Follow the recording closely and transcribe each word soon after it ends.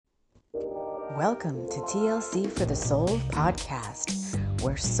Welcome to TLC for the Soul podcast,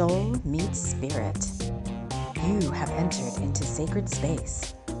 where soul meets spirit. You have entered into sacred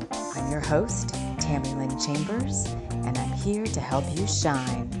space. I'm your host, Tammy Lynn Chambers, and I'm here to help you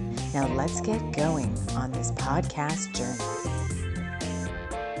shine. Now let's get going on this podcast journey.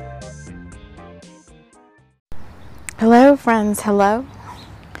 Hello, friends. Hello.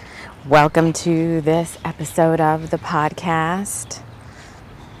 Welcome to this episode of the podcast.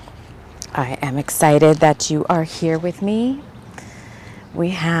 I am excited that you are here with me. We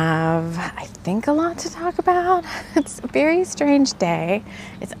have, I think, a lot to talk about. It's a very strange day.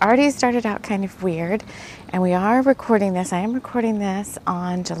 It's already started out kind of weird, and we are recording this. I am recording this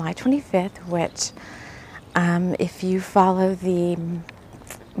on July 25th, which, if you follow the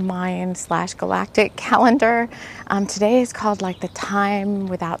Mayan/galactic calendar, today is called like the time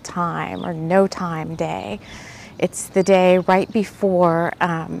without time or no time day. It's the day right before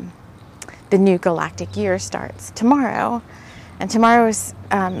the new galactic year starts tomorrow. And tomorrow is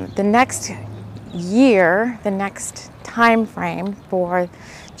the next year, the next time frame for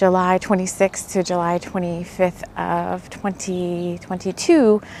July 26th to July 25th of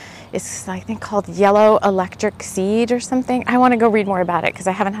 2022 is, I think, called Yellow Electric Seed or something. I want to go read more about it because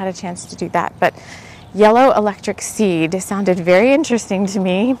I haven't had a chance to do that. But Yellow Electric Seed sounded very interesting to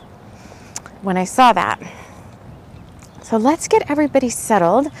me when I saw that. So let's get everybody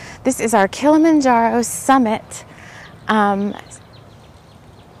settled. This is our Kilimanjaro Summit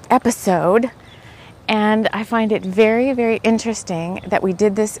episode, and I find it very, very interesting that we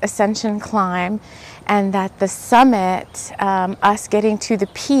did this ascension climb and that the summit, us getting to the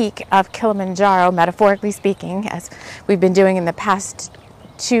peak of Kilimanjaro, metaphorically speaking, as we've been doing in the past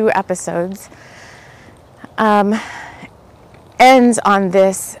 2 episodes, ends on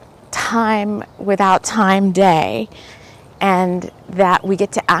this time without time day. And that we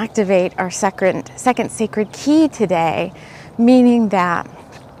get to activate our second sacred key today, meaning that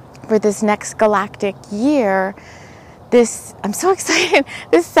for this next galactic year, I'm so excited,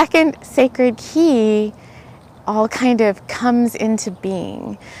 this second sacred key all kind of comes into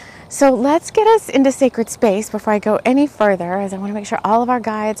being. So let's get us into sacred space before I go any further, as I want to make sure all of our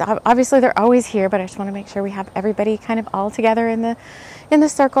guides, obviously they're always here, but I just want to make sure we have everybody kind of all together in the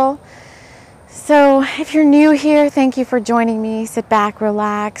circle. So if you're new here, thank you for joining me. Sit back,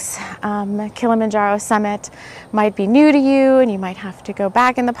 relax. Kilimanjaro Summit might be new to you, and you might have to go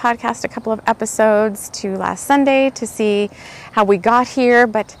back in the podcast a couple of episodes to last Sunday to see how we got here.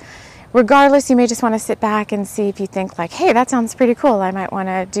 But regardless, you may just want to sit back and see if you think like, hey, that sounds pretty cool. I might want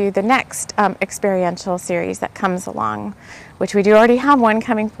to do the next experiential series that comes along, which we do already have one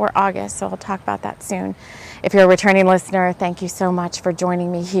coming for August, so I'll talk about that soon. If you're a returning listener, thank you so much for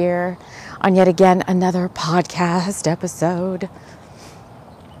joining me here on yet again another podcast episode.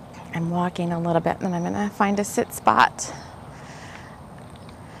 I'm walking a little bit and then I'm going to find a sit spot.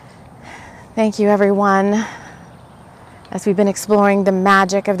 Thank you, everyone, as we've been exploring the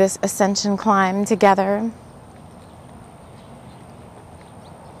magic of this ascension climb together.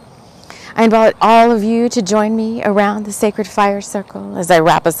 I invite all of you to join me around the sacred fire circle as I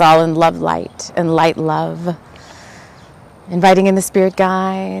wrap us all in love light and light love, inviting in the spirit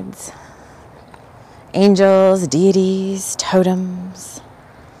guides, angels, deities, totems,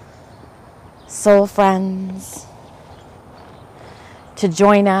 soul friends to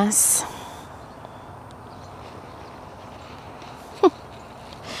join us.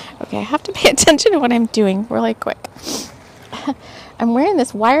 Okay, I have to pay attention to what I'm doing really quick. I'm wearing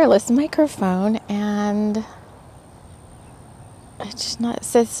this wireless microphone, and it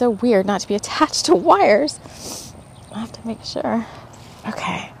says so weird not to be attached to wires. I have to make sure.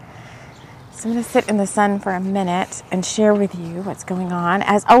 Okay. So I'm going to sit in the sun for a minute and share with you what's going on.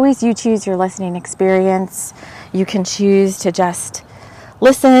 As always, you choose your listening experience. You can choose to just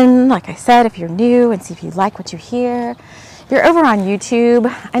listen, like I said, if you're new, and see if you like what you hear. If you're over on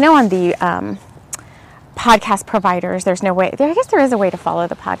YouTube, I know on the podcast providers, there's no way, I guess there is a way to follow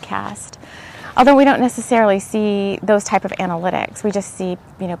the podcast. Although we don't necessarily see those type of analytics. We just see,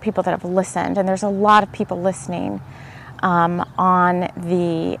 people that have listened, and there's a lot of people listening on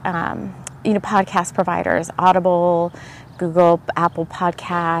the, podcast providers, Audible, Google, Apple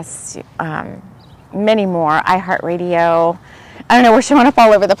Podcasts, many more, iHeartRadio. I don't know, we're showing up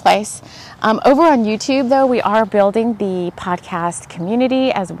all over the place. Over on YouTube, though, we are building the podcast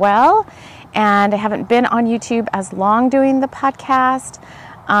community as well. And I haven't been on YouTube as long doing the podcast,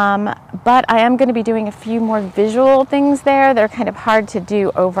 but I am going to be doing a few more visual things there. They're kind of hard to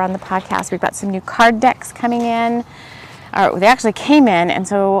do over on the podcast. We've got some new card decks coming in. They actually came in, and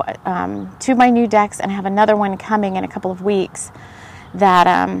so 2 of my new decks, and I have another one coming in a couple of weeks that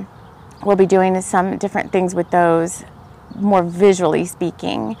we'll be doing some different things with those, more visually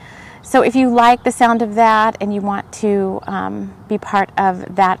speaking. So if you like the sound of that and you want to be part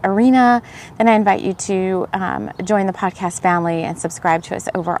of that arena, then I invite you to join the podcast family and subscribe to us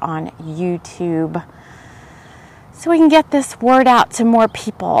over on YouTube, so we can get this word out to more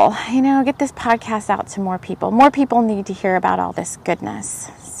people, get this podcast out to more people. More people need to hear about all this goodness.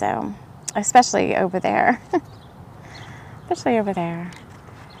 So, especially over there.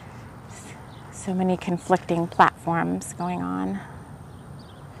 So many conflicting platforms going on.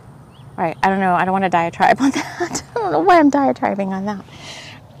 All right, I don't know. I don't want to diatribe on that. I don't know why I'm diatribing on that.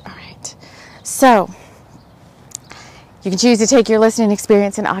 All right. So, you can choose to take your listening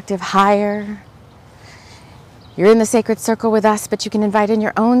experience an octave higher. You're in the sacred circle with us, but you can invite in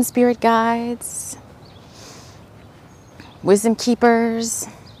your own spirit guides, wisdom keepers,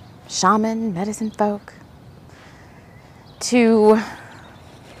 shaman, medicine folk, to,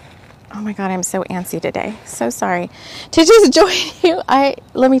 oh my God, I'm so antsy today. So sorry. To just join you.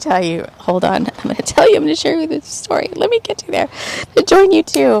 Let me tell you, hold on. I'm going to share with you this story. Let me get to there. To join you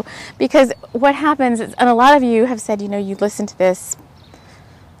too. Because what happens is, and a lot of you have said, you listen to this.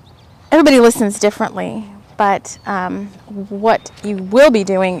 Everybody listens differently. But what you will be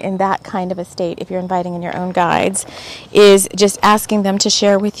doing in that kind of a state, if you're inviting in your own guides, is just asking them to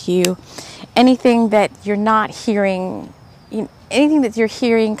share with you anything that you're not hearing, anything that you're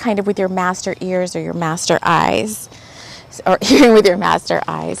hearing kind of with your master ears or your master eyes, or hearing with your master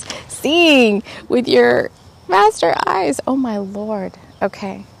eyes, seeing with your master eyes. Oh my Lord.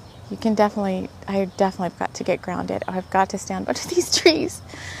 Okay. I definitely have got to get grounded. I've got to stand under these trees.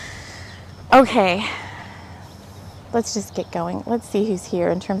 Okay. Let's just get going. Let's see who's here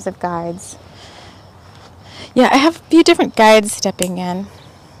in terms of guides. Yeah, I have a few different guides stepping in.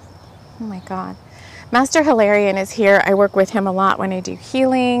 Oh my God. Master Hilarion is here. I work with him a lot when I do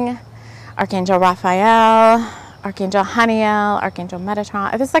healing. Archangel Raphael, Archangel Haniel, Archangel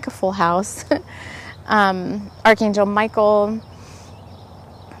Metatron. It's like a full house. Archangel Michael.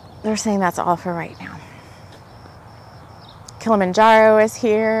 They're saying that's all for right now. Kilimanjaro is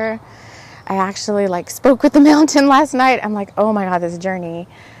here. I actually spoke with the mountain last night. I'm like, oh my God, this journey.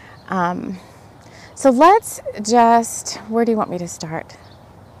 So let's just, where do you want me to start?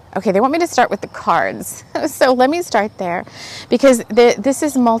 Okay, they want me to start with the cards. So let me start there, because this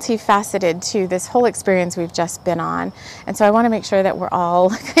is multifaceted to this whole experience we've just been on. And so I want to make sure that we're all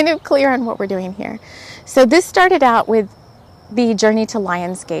kind of clear on what we're doing here. So this started out with the journey to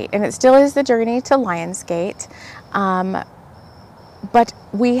Lionsgate, and it still is the journey to Lionsgate. But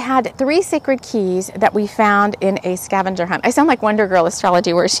we had 3 sacred keys that we found in a scavenger hunt. I sound like Wonder Girl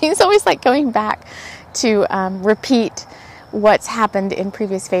astrology, where she's always going back to repeat what's happened in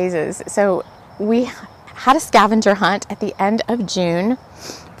previous phases. So we had a scavenger hunt at the end of June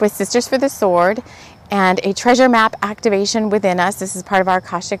with Sisters for the Sword and a treasure map activation within us. This is part of our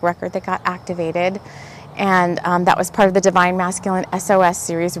Akashic record that got activated. And that was part of the Divine Masculine SOS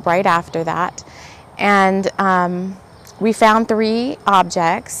series right after that. And we found 3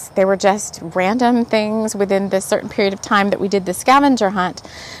 objects. They were just random things within this certain period of time that we did the scavenger hunt,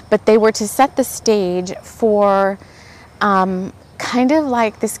 but they were to set the stage for kind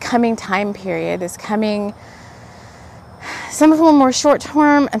of this coming time period, some of them are more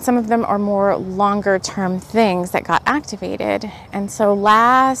short-term and some of them are more longer-term things that got activated. And so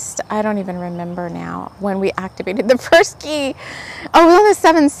I don't even remember now when we activated the first key. Oh, it was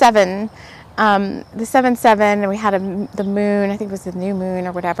on the 7-7. The 7-7, and we had the moon, I think it was the new moon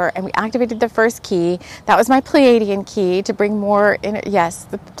or whatever, and we activated the first key. That was my Pleiadian key to bring more in. Yes,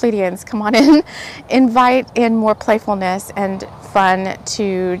 the Pleiadians, come on in. Invite in more playfulness and fun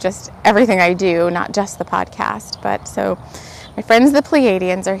to just everything I do, not just the podcast. But so my friends, the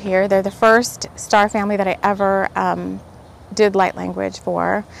Pleiadians, are here. They're the first star family that I ever did light language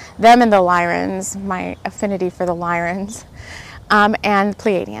for. Them and the Lyrans, my affinity for the Lyrans, and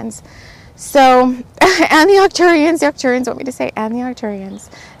Pleiadians. So, and the Arcturians want me to say, and the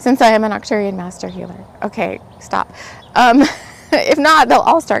Arcturians, since I am an Arcturian master healer. Okay, stop. If not, they'll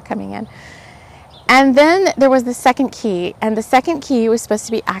all start coming in. And then there was the second key, and the second key was supposed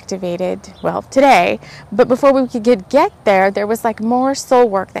to be activated, today. But before we could get there, there was more soul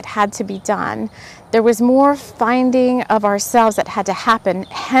work that had to be done. There was more finding of ourselves that had to happen,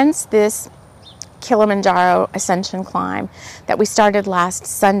 hence this Kilimanjaro ascension climb that we started last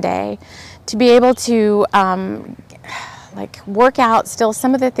Sunday, to be able to work out still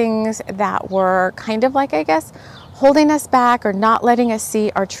some of the things that were kind of holding us back or not letting us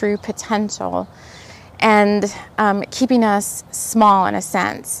see our true potential, and keeping us small in a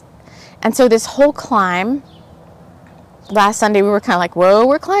sense. And so this whole climb last Sunday we were kind of like, whoa,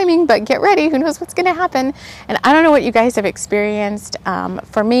 we're climbing, but get ready. Who knows what's going to happen? And I don't know what you guys have experienced.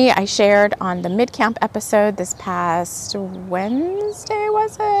 For me, I shared on the mid-camp episode this past Wednesday,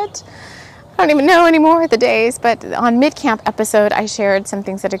 was it? I don't even know anymore the days, but on mid-camp episode, I shared some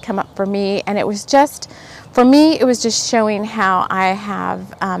things that had come up for me. And it was just, for me, it was just showing how I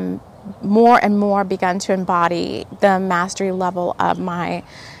have more and more begun to embody the mastery level of my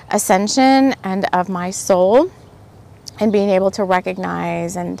ascension and of my soul, and being able to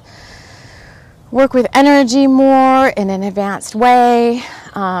recognize and work with energy more in an advanced way,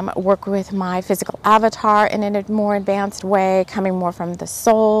 work with my physical avatar in a more advanced way, coming more from the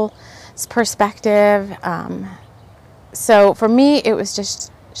soul's perspective. So for me, it was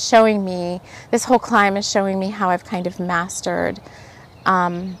just showing me, this whole climb is showing me how I've kind of mastered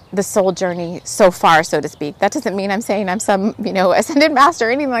the soul journey so far, so to speak. That doesn't mean I'm saying I'm some, ascended master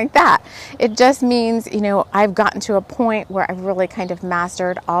or anything like that. It just means, I've gotten to a point where I've really kind of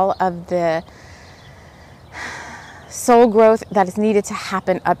mastered all of the soul growth that is needed to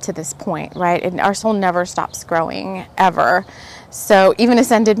happen up to this point, right? And our soul never stops growing, ever. So even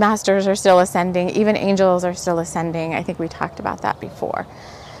ascended masters are still ascending. Even angels are still ascending. I think we talked about that before.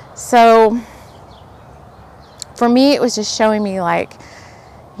 So for me, it was just showing me like,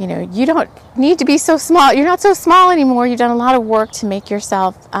 you don't need to be so small. You're not so small anymore. You've done a lot of work to make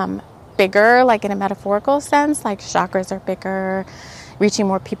yourself bigger, like in a metaphorical sense, like chakras are bigger, reaching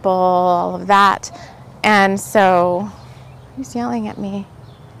more people, all of that. And so, who's yelling at me?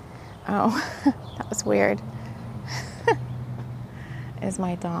 Oh, that was weird. Is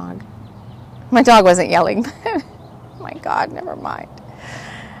my dog. My dog wasn't yelling. My God, never mind.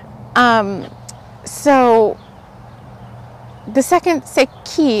 So the second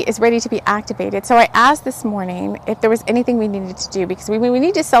key is ready to be activated. So I asked this morning if there was anything we needed to do, because we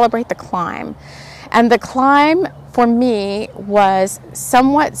need to celebrate the climb. And the climb for me was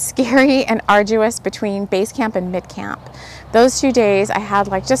somewhat scary and arduous between base camp and mid camp. Those 2 days I had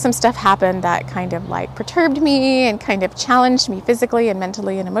just some stuff happen that kind of perturbed me and kind of challenged me physically and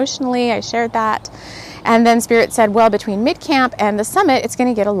mentally and emotionally. I shared that. And then Spirit said, well, between mid camp and the summit, it's going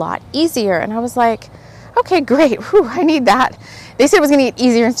to get a lot easier. And I was like, okay, great. Whew, I need that. They said it was going to get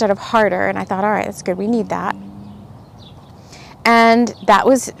easier instead of harder. And I thought, all right, that's good. We need that. And that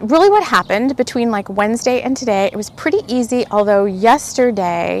was really what happened between Wednesday and today. It was pretty easy, although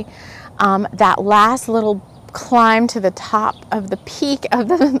yesterday, that last little climb to the top of the peak of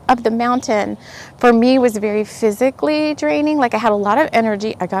the mountain for me was very physically draining. I had a lot of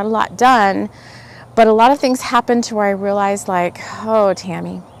energy. I got a lot done. But a lot of things happened to where I realized oh,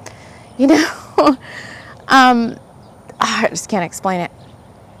 Tammy, I just can't explain it.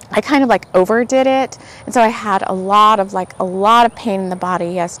 I kind of overdid it. And so I had a lot of pain in the body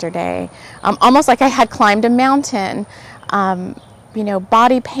yesterday. Almost like I had climbed a mountain.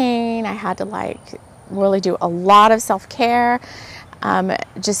 Body pain. I had to really do a lot of self-care.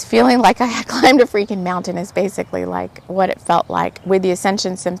 Just feeling like I had climbed a freaking mountain is basically what it felt like with the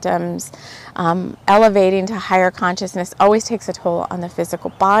ascension symptoms. Elevating to higher consciousness always takes a toll on the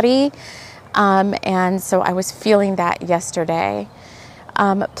physical body. And so I was feeling that yesterday.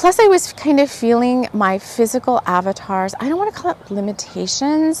 Plus I was kind of feeling my physical avatars. I don't want to call it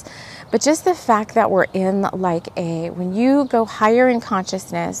limitations, but just the fact that we're in when you go higher in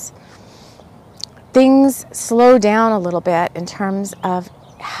consciousness, things slow down a little bit in terms of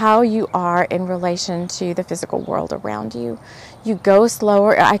how you are in relation to the physical world around you. You go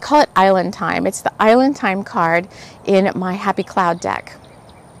slower. I call it island time. It's the island time card in my Happy Cloud deck.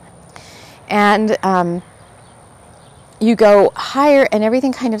 And you go higher and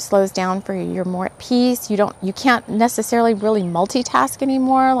everything kind of slows down for you. You're more at peace. You can't necessarily really multitask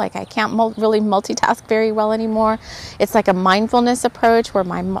anymore. I can't really multitask very well anymore. It's like a mindfulness approach where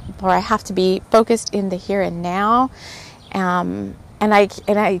I have to be focused in the here and now. And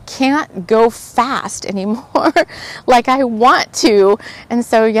I can't go fast anymore like I want to. And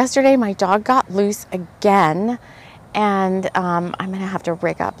so yesterday my dog got loose again. And I'm going to have to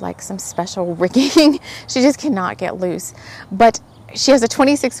rig up some special rigging. She just cannot get loose. But she has a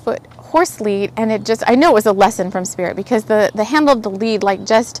 26-foot horse lead, and I know it was a lesson from Spirit, because the handle of the lead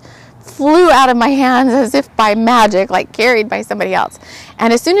just flew out of my hands as if by magic, carried by somebody else.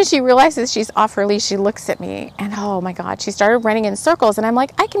 And as soon as she realizes she's off her leash, she looks at me, and oh my God, she started running in circles, and I'm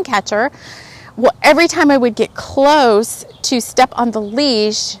like, I can catch her. Well, every time I would get close to step on the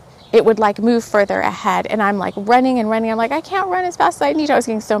leash, it would move further ahead, and I'm running and running. I'm I can't run as fast as I need to. I was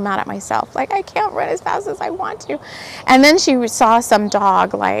getting so mad at myself. I can't run as fast as I want to. And then she saw some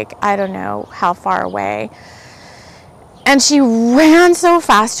dog, I don't know how far away. And she ran so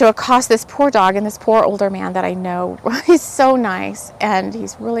fast to accost this poor dog and this poor older man that I know. He's so nice and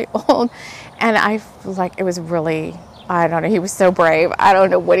he's really old. And I feel like it was really, I don't know, he was so brave. I don't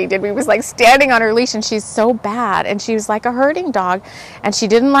know what he did. He was like standing on her leash, and she's so bad. And she was like a herding dog. And she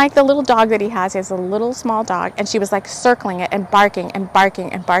didn't like the little dog that he has. He has a little small dog. And she was like circling it and barking and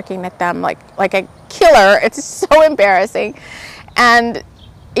barking and barking at them like a killer. It's so embarrassing. And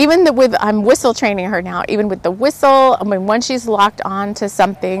even I'm whistle training her now, even with the whistle, I mean, once she's locked on to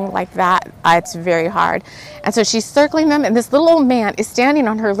something like that, it's very hard. And so she's circling them, and this little old man is standing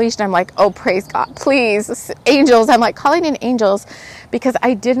on her leash, and I'm like, oh, praise God, please, angels. I'm like calling in angels, because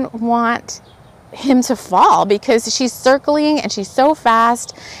I didn't want him to fall, because she's circling and she's so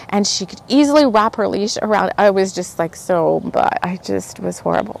fast and she could easily wrap her leash around. I was just like but I just was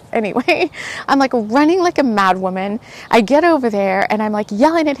horrible. Anyway, I'm like running like a mad woman. I get over there and I'm like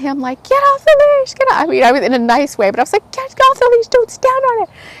yelling at him like, get off the leash, get off. I mean, I was in a nice way, but I was like, get off the leash, don't stand on it.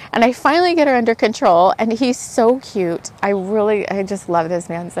 And I finally get her under control, and he's so cute. I just love this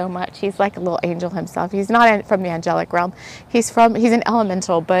man so much. He's like a little angel himself. He's not from the angelic realm. He's an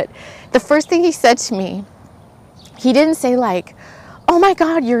elemental. But the first thing he said to me, he didn't say like, oh my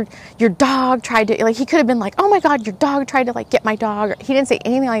God, your dog tried to, like, he could have been like, oh my God, your dog tried to like get my dog. He didn't say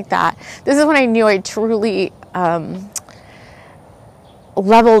anything like that. This is when I knew I truly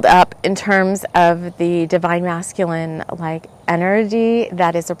leveled up in terms of the divine masculine like energy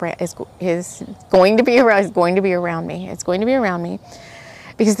that is going to be around me. It's going to be around me.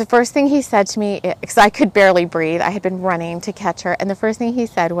 Because the first thing he said to me, because I could barely breathe, I had been running to catch her, and the first thing he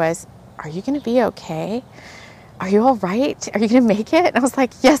said was, are you going to be okay? Are you all right? Are you going to make it? And I was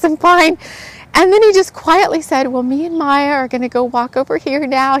like, yes, I'm fine. And then he just quietly said, well, me and Maya are going to go walk over here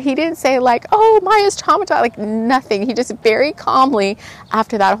now. He didn't say like, oh, Maya's traumatized, like nothing. He just very calmly,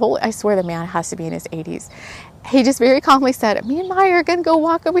 after that whole, I swear the man has to be in his 80s. He just very calmly said, me and Maya are going to go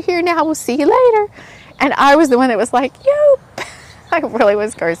walk over here now. We'll see you later. And I was the one that was like, yup. I really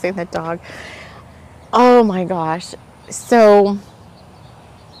was cursing the dog. Oh my gosh. So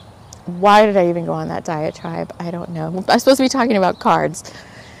why did I even go on that diatribe? I don't know. I'm supposed to be talking about cards.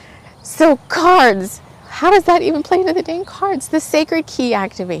 So cards, how does that even play into the dang cards? The sacred key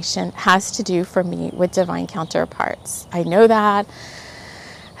activation has to do for me with divine counterparts. I know that.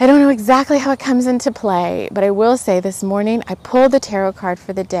 I don't know exactly how it comes into play, but I will say this morning I pulled the tarot card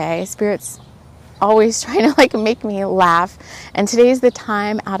for the day. Spirit's always trying to like make me laugh. And today's the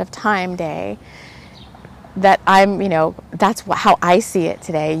time out of time day that that's how I see it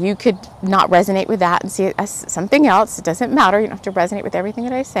today. You could not resonate with that and see it as something else. It doesn't matter. You don't have to resonate with everything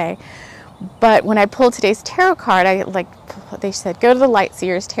that I say. But when I pulled today's tarot card, they said, go to the Light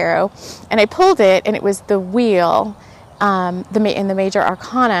Seers Tarot. And I pulled it, and it was the wheel in the Major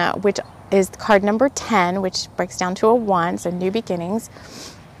Arcana, which is card number 10, which breaks down to a 1, so new beginnings.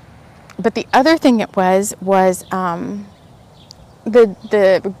 But the other thing it was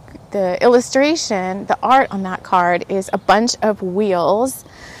the illustration, the art on that card is a bunch of wheels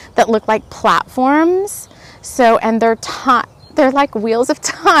that look like platforms. So, and they're like wheels of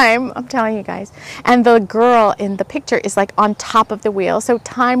time, I'm telling you guys. And the girl in the picture is like on top of the wheel. So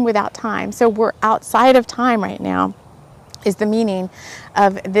time without time. So we're outside of time right now, is the meaning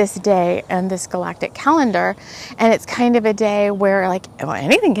of this day and this galactic calendar. And it's kind of a day where like, well,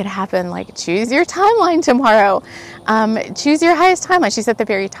 anything can happen. Like, choose your timeline tomorrow. Choose your highest timeline. She's at the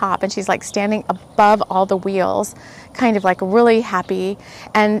very top, and she's like standing above all the wheels, kind of like really happy.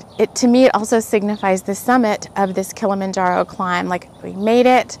 And to me, it also signifies the summit of this Kilimanjaro climb. Like, we made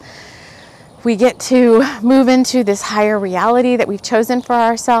it. We get to move into this higher reality that we've chosen for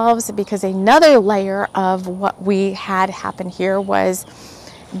ourselves, because another layer of what we had happen here was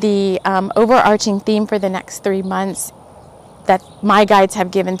the overarching theme for the next 3 months that my guides have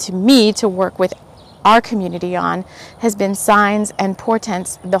given to me to work with our community on has been signs and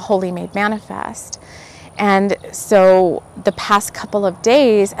portents, the Holy Made Manifest. And so the past couple of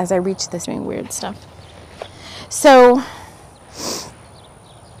days, as I reach this doing weird stuff. So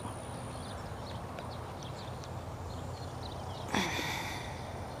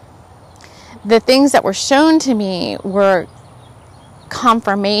the things that were shown to me were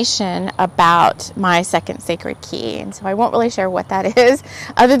confirmation about my second sacred key. And so I won't really share what that is,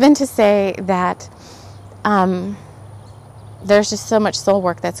 other than to say that there's just so much soul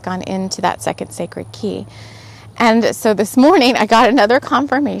work that's gone into that second sacred key. And so this morning I got another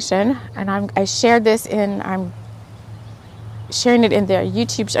confirmation, and I shared this I'm sharing it in the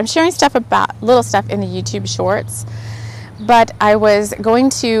YouTube. I'm sharing little stuff in the YouTube shorts, but I was going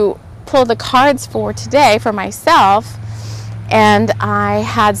to pull the cards for today for myself, and I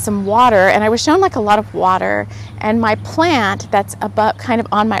had some water, and I was shown like a lot of water, and my plant that's above, kind of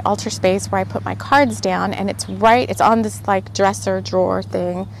on my altar space where I put my cards down, and it's on this like dresser drawer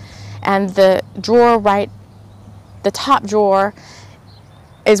thing, and the top drawer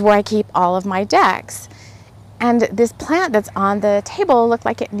is where I keep all of my decks. And this plant that's on the table looked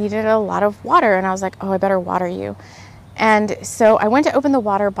like it needed a lot of water, and I was like, oh, I better water you. And so I went to open the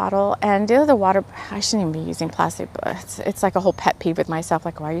water bottle, and I shouldn't even be using plastic, but it's like a whole pet peeve with myself,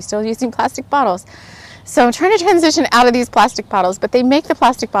 like, why are you still using plastic bottles? So I'm trying to transition out of these plastic bottles, but they make the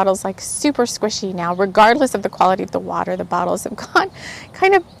plastic bottles like super squishy now, regardless of the quality of the water. The bottles have gone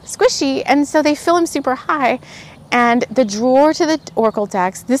kind of squishy, and so they fill them super high. And the drawer to the Oracle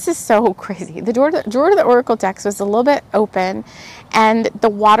decks, this is so crazy. The drawer to the Oracle decks was a little bit open, and the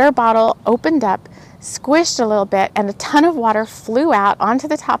water bottle opened up, squished a little bit, and a ton of water flew out onto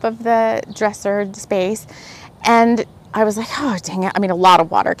the top of the dresser space. And I was like, oh, dang it. I mean, a lot of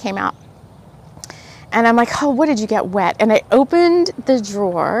water came out. And I'm like, oh, what did you get wet? And I opened the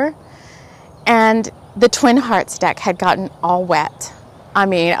drawer, and the Twin Hearts deck had gotten all wet. I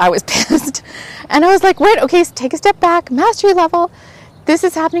mean, I was pissed. And I was like, wait, okay, so take a step back, mastery level. This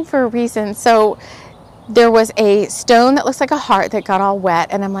is happening for a reason. So there was a stone that looks like a heart that got all wet.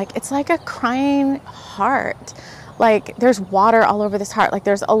 And I'm like, it's like a crying heart. Like, there's water all over this heart. Like,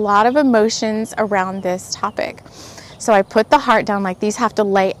 there's a lot of emotions around this topic. So I put the heart down, like, these have to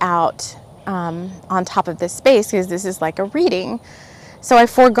lay out on top of this space, because this is like a reading. So I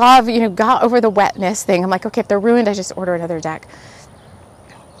got over the wetness thing. I'm like, okay, if they're ruined, I just order another deck.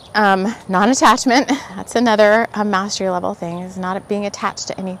 Non-attachment, that's another mastery level thing, is not being attached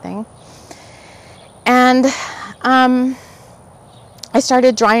to anything. And I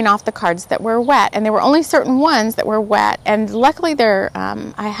started drying off the cards that were wet, and there were only certain ones that were wet, and luckily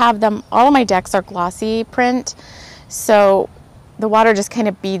I have them, all of my decks are glossy print, so the water just kind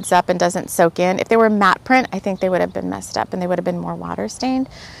of beads up and doesn't soak in. If they were matte print, I think they would have been messed up and they would have been more water stained.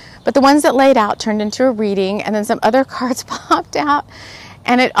 But the ones that laid out turned into a reading, and then some other cards popped out,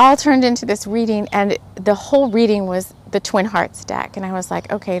 and it all turned into this reading, and the whole reading was the Twin Hearts deck. And I was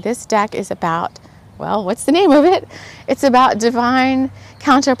like, okay, this deck is about, well, what's the name of it? It's about divine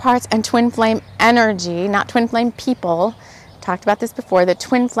counterparts and twin flame energy, not twin flame people. Talked about this before, the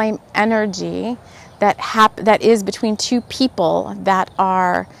twin flame energy that is between two people that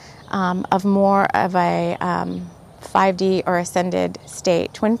are of more of a 5D or ascended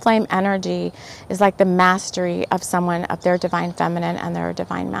state. Twin flame energy is like the mastery of someone, of their divine feminine and their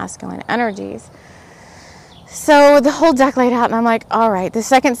divine masculine energies. So the whole deck laid out, and I'm like, all right, the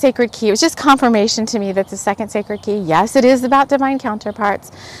second sacred key, it was just confirmation to me that the second sacred key, yes, it is about divine counterparts.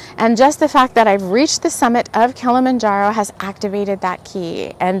 And just the fact that I've reached the summit of Kilimanjaro has activated that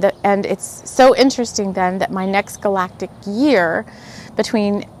key. And it's so interesting then that my next galactic year,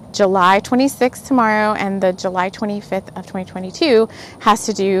 between July 26th tomorrow and the July 25th of 2022, has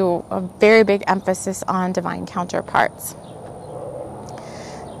to do a very big emphasis on divine counterparts.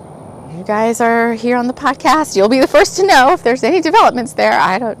 You guys are here on the podcast. You'll be the first to know if there's any developments there.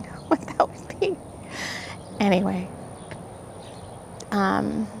 I don't know what that would be. Anyway, I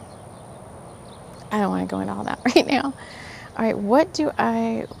don't want to go into all that right now. All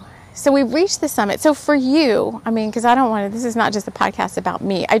right, so we've reached the summit. So for you, because I don't want to, this is not just a podcast about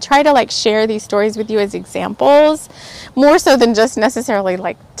me. I try to share these stories with you as examples, more so than just necessarily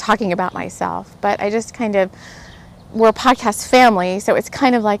talking about myself. But I just we're a podcast family, so it's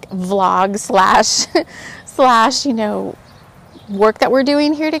kind of like vlog slash work that we're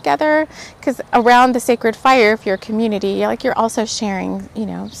doing here together. Because around the sacred fire, if you're a community, you're also sharing,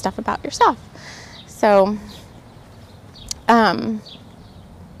 stuff about yourself. So,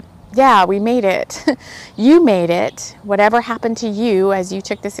 yeah, we made it. You made it. Whatever happened to you as you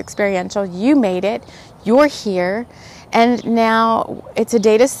took this experiential, you made it. You're here. And now it's a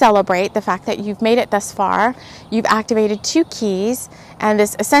day to celebrate the fact that you've made it thus far. You've activated 2 keys, and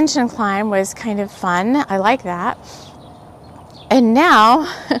this ascension climb was kind of fun. I like that. And now,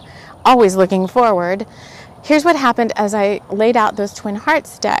 always looking forward, here's what happened as I laid out those Twin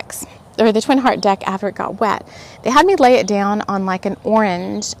Hearts decks, or the Twin Heart deck after it got wet. They had me lay it down on an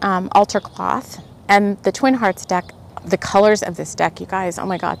orange altar cloth, and the Twin Hearts deck, the colors of this deck, you guys, oh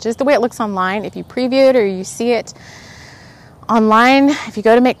my God, just the way it looks online, if you preview it or you see it online, if you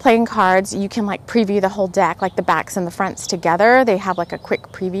go to Make Playing Cards, you can preview the whole deck, the backs and the fronts together. They have a quick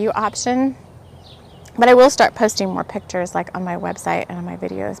preview option. But I will start posting more pictures on my website and on my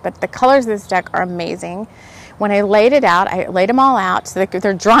videos. But the colors of this deck are amazing. When I laid it out, I laid them all out so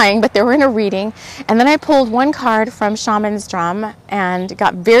they're drying, but they were in a reading. And then I pulled one card from Shaman's Drum and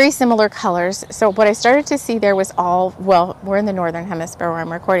got very similar colors. So what I started to see there was all, well, we're in the Northern Hemisphere where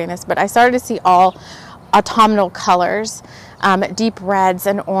I'm recording this, but I started to see all autumnal colors, deep reds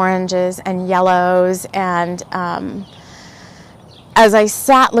and oranges and yellows. And as I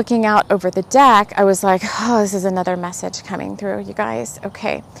sat looking out over the deck, I was like, oh, this is another message coming through, you guys.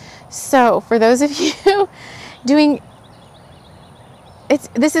 Okay. So for those of you doing,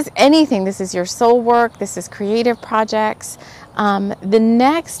 this is anything. This is your soul work. This is creative projects. The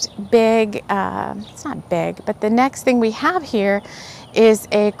next big, it's not big, but the next thing we have here is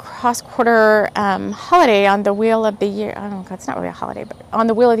a cross-quarter holiday on the Wheel of the Year. I don't know, it's not really a holiday, but on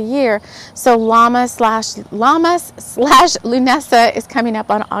the Wheel of the Year. So Lammas/Lunasa is coming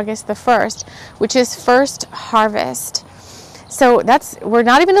up on August the 1st, which is first harvest. So we're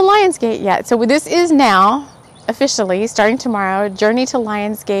not even in Lionsgate yet. So this is now officially, starting tomorrow, Journey to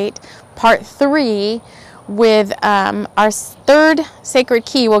Lionsgate Part 3, with our third sacred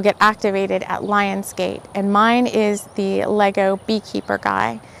key will get activated at Lionsgate, and mine is the Lego Beekeeper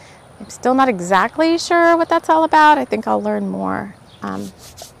guy. I'm still not exactly sure what that's all about. I think I'll learn more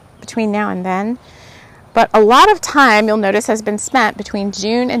between now and then. But a lot of time, you'll notice, has been spent between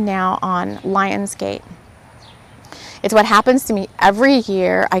June and now on Lionsgate. It's what happens to me every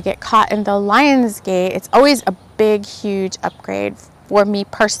year. I get caught in the Lionsgate. It's always a big, huge upgrade for me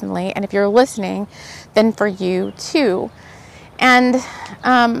personally, and if you're listening, then for you too. And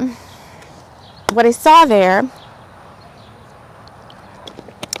what I saw there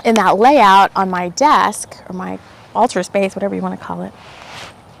in that layout on my desk, or my altar space, whatever you want to call it,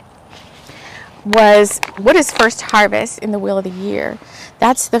 was what is first harvest in the Wheel of the Year.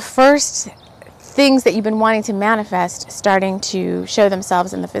 That's the first things that you've been wanting to manifest starting to show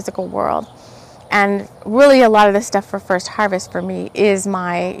themselves in the physical world. And really, a lot of the stuff for first harvest for me is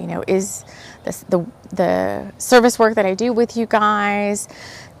the service work that I do with you guys,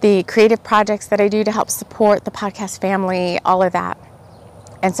 the creative projects that I do to help support the podcast family, all of that.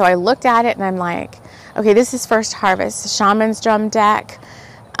 And so I looked at it and I'm like, okay, this is first harvest, Shaman's Drum deck.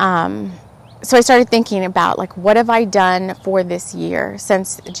 So I started thinking about, like, what have I done for this year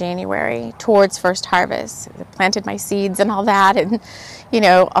since January towards first harvest? I planted my seeds and all that, and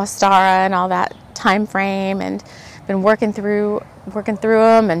Ostara and all that time frame, and been working through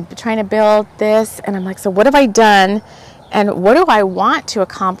them and trying to build this. And I'm like, so what have I done, and what do I want to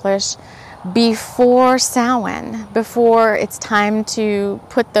accomplish before Samhain, before it's time to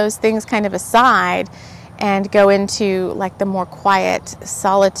put those things kind of aside and go into, like, the more quiet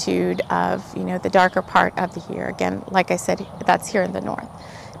solitude of, the darker part of the year. Again, like I said, that's here in the north.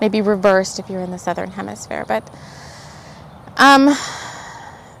 Maybe reversed if you're in the southern hemisphere. But,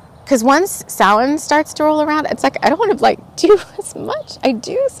 because once Samhain starts to roll around, it's like, I don't want to, do as much. I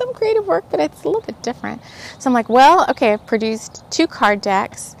do some creative work, but it's a little bit different. So I'm like, well, okay, I've produced 2 card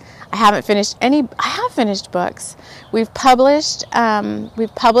decks. I haven't finished any. I have finished books. We've published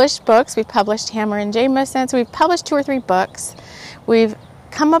books. We've published Hammer and Jameson. So we've published 2 or 3 books. We've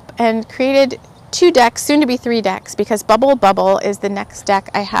come up and created 2 decks, soon to be 3 decks, because Bubble is the next deck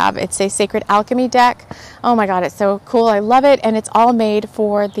I have. It's a Sacred Alchemy deck. Oh my God, it's so cool. I love it. And it's all made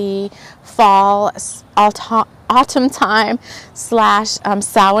for the fall, autumn time /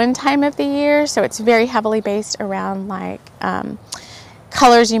 Samhain time of the year. So it's very heavily based around,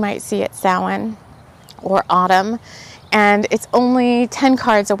 colors you might see at Samhain or autumn, and it's only 10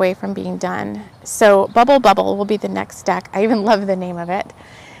 cards away from being done. So Bubble will be the next deck. I even love the name of it.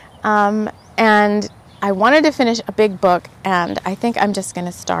 And I wanted to finish a big book, and I think I'm just going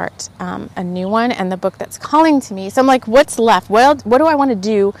to start a new one, and the book that's calling to me. So I'm like, what's left? Well, what do I want to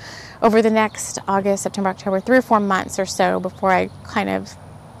do over the next August, September, October, 3 or 4 months or so before I kind of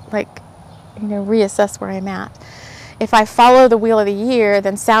reassess where I'm at? If I follow the Wheel of the Year,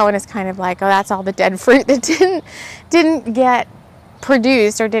 then Samhain is kind of like, oh, that's all the dead fruit that didn't get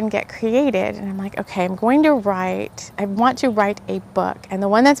produced or didn't get created. And I'm like, okay, I want to write a book. And the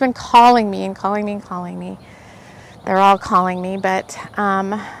one that's been calling me, they're all calling me, but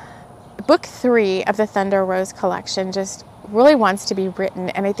book 3 of the Thunder Rose collection just really wants to be written.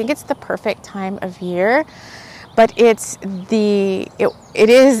 And I think it's the perfect time of year. But it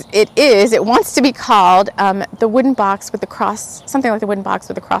wants to be called the wooden box with the cross, something like the wooden box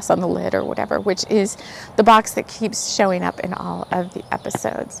with the cross on the lid or whatever, which is the box that keeps showing up in all of the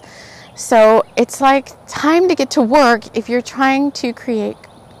episodes. So it's like time to get to work if you're trying to create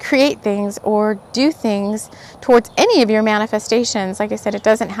things or do things towards any of your manifestations. Like I said, it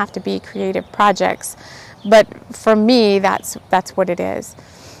doesn't have to be creative projects, but for me, that's what it is.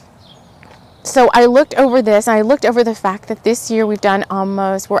 So I looked over this, and I looked over the fact that this year we're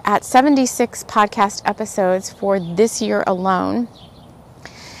at 76 podcast episodes for this year alone.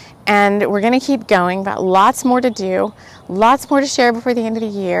 And we're going to keep going, but lots more to do, lots more to share before the end of the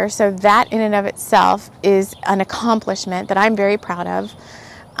year. So that in and of itself is an accomplishment that I'm very proud of.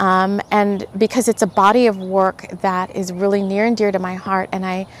 And because it's a body of work that is really near and dear to my heart. And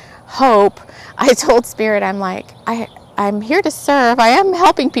I told Spirit, I'm here to serve. I am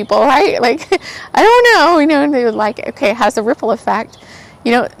helping people, right? Like, I don't know, and they were like, okay, it has a ripple effect.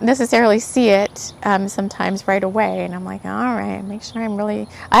 You don't necessarily see it sometimes right away. And I'm like, all right, make sure I'm really,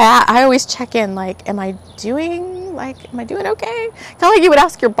 I always check in, like, am I doing okay? Kind of like you would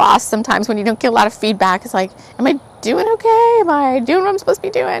ask your boss sometimes when you don't get a lot of feedback. It's like, am I doing okay? Am I doing what I'm supposed to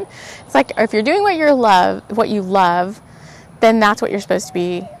be doing? It's like, if you're doing what you love, then that's what you're supposed to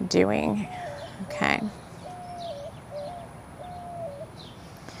be doing. Okay.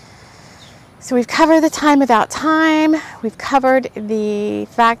 So we've covered the time without time. We've covered the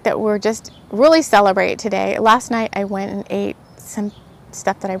fact that we're just really celebrate today. Last night I went and ate some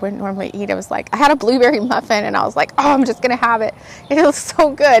stuff that I wouldn't normally eat. I was like, I had a blueberry muffin and I was like, oh, I'm just going to have it. It was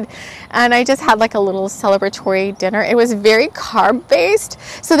so good. And I just had like a little celebratory dinner. It was very carb based.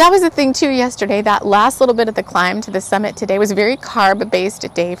 So that was the thing too yesterday. That last little bit of the climb to the summit today was a very carb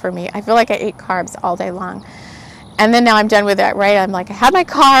based day for me. I feel like I ate carbs all day long. And then now I'm done with that, right? I'm like, I had my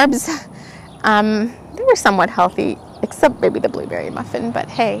carbs. They were somewhat healthy, except maybe the blueberry muffin. But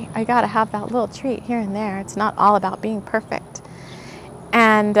hey, I got to have that little treat here and there. It's not all about being perfect.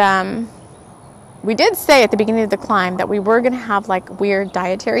 And we did say at the beginning of the climb that we were going to have like weird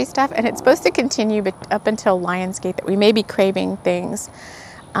dietary stuff. And it's supposed to continue up until Lionsgate, that we may be craving things.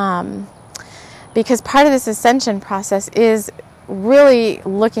 Because part of this ascension process is really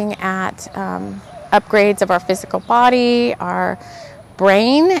looking at upgrades of our physical body, our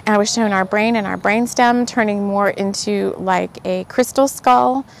brain. I was shown our brain and our brainstem turning more into like a crystal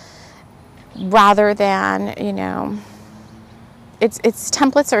skull rather than, its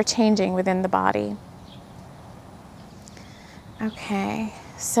templates are changing within the body. Okay,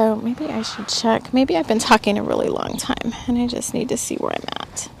 so maybe I should check. Maybe I've been talking a really long time and I just need to see where I'm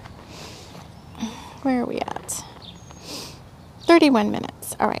at. Where are we at? 31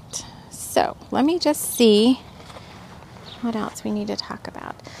 minutes. All right, so let me just see what else we need to talk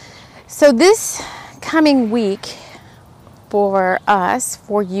about. So this coming week for us,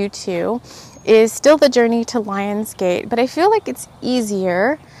 for you two, is still the journey to Lionsgate, but I feel like it's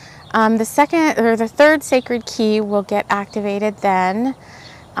easier. The third sacred key will get activated then,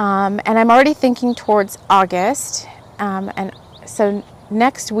 and I'm already thinking towards August. And so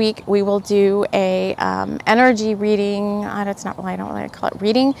next week we will do a energy reading. I don't really call it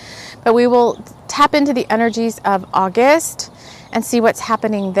reading, but we will tap into the energies of August and see what's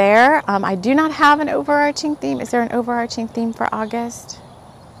happening there. I do not have an overarching theme. Is there an overarching theme for August?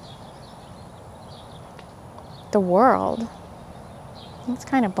 The world. It's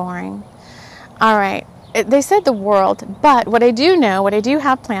kind of boring. All right. They said the world, but what I do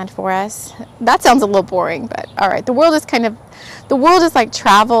have planned for us, that sounds a little boring, but all right. The world is like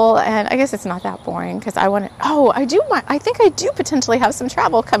travel, and I guess it's not that boring because I think I do potentially have some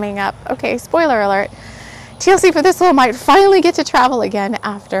travel coming up. Okay, spoiler alert. TLC for this soul might finally get to travel again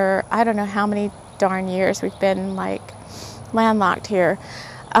after I don't know how many darn years we've been like landlocked here.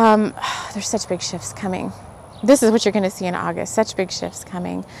 There's such big shifts coming. This is what you're going to see in August, such big shifts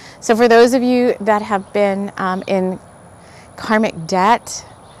coming. So for those of you that have been in karmic debt,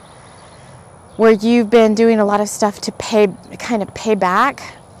 where you've been doing a lot of stuff to pay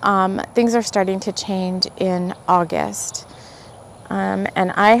back, things are starting to change in August.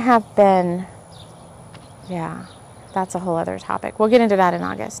 And I have been, that's a whole other topic. We'll get into that in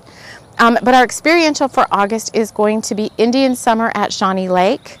August. But our experiential for August is going to be Indian Summer at Shawnee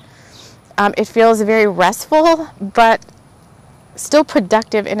Lake. It feels very restful, but still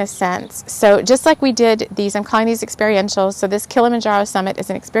productive in a sense. So just like we did these, I'm calling these experientials. So this Kilimanjaro Summit is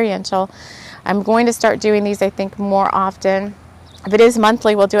an experiential. I'm going to start doing these, I think, more often. If it is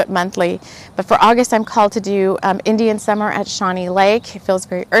monthly, we'll do it monthly. But for August, I'm called to do Indian Summer at Shawnee Lake. It feels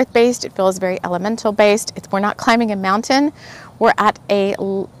very earth-based. It feels very elemental-based. We're not climbing a mountain. We're at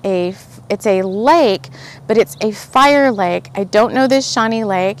it's a lake, but it's a fire lake. I don't know this Shawnee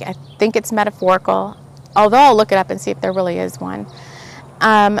Lake. I think it's metaphorical, although I'll look it up and see if there really is one.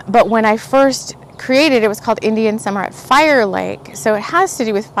 But when I first created it, was called Indian Summer at Fire Lake. So it has to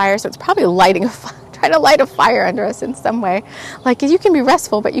do with fire. So it's probably lighting a fire. Trying to light a fire under us in some way. Like, you can be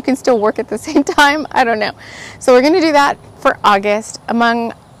restful, but you can still work at the same time. I don't know. So we're going to do that for August.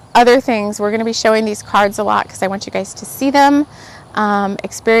 Among other things, we're going to be showing these cards a lot because I want you guys to see them.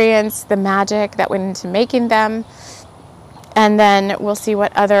 experience the magic that went into making them. And then we'll see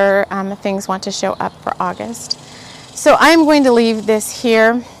what other things want to show up for August. So I'm going to leave this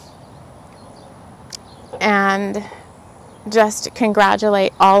here and just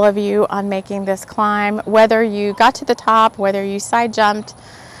congratulate all of you on making this climb. Whether you got to the top, whether you side jumped,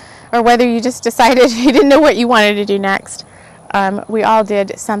 or whether you just decided you didn't know what you wanted to do next. We all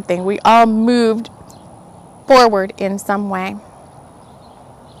did something. We all moved forward in some way.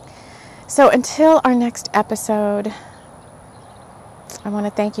 So until our next episode, I want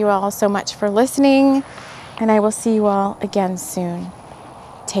to thank you all so much for listening, and I will see you all again soon.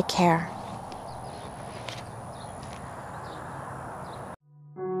 Take care.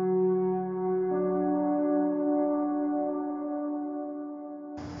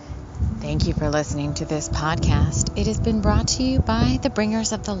 Thank you for listening to this podcast. It has been brought to you by the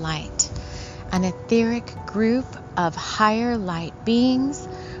Bringers of the Light, an etheric group of higher light beings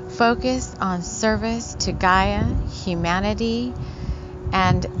focused on service to Gaia, humanity,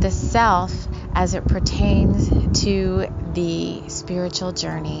 and the self as it pertains to the spiritual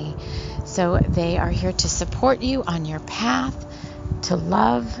journey. So they are here to support you on your path to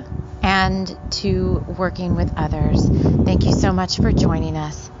love and to working with others. Thank you so much for joining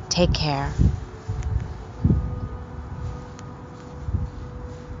us. Take care.